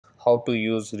how to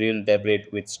use Real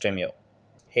Debrid with Stremio.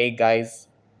 Hey guys,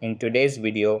 in today's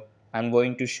video, I'm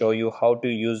going to show you how to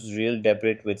use Real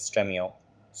Debrid with Stremio.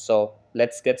 So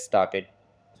let's get started.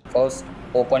 First,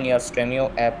 open your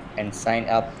Stremio app and sign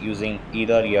up using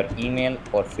either your email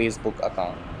or Facebook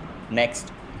account.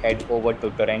 Next, head over to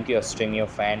torrent your Stremio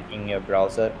fan in your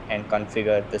browser and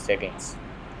configure the settings.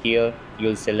 Here,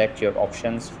 you'll select your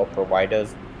options for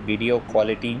providers, video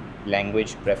quality,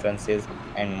 language preferences,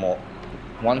 and more.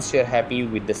 Once you're happy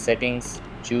with the settings,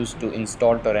 choose to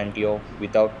install Torrentio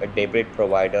without a Debrid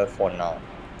provider for now.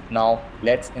 Now,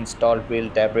 let's install Real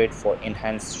Debrid for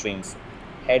enhanced streams.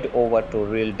 Head over to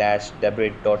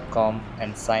real-debrid.com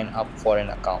and sign up for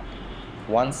an account.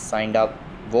 Once signed up,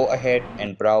 go ahead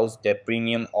and browse their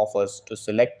premium offers to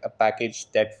select a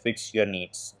package that fits your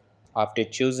needs. After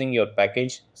choosing your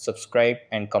package, subscribe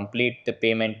and complete the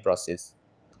payment process.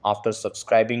 After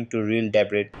subscribing to Real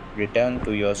Debrid, return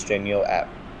to your Stremio app.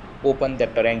 Open the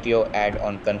Torrentio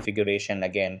add-on configuration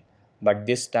again, but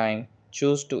this time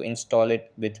choose to install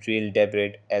it with Real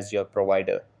Debrid as your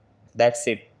provider. That's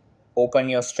it. Open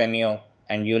your Stremio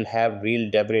and you'll have Real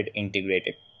Debrid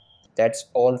integrated. That's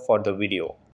all for the video.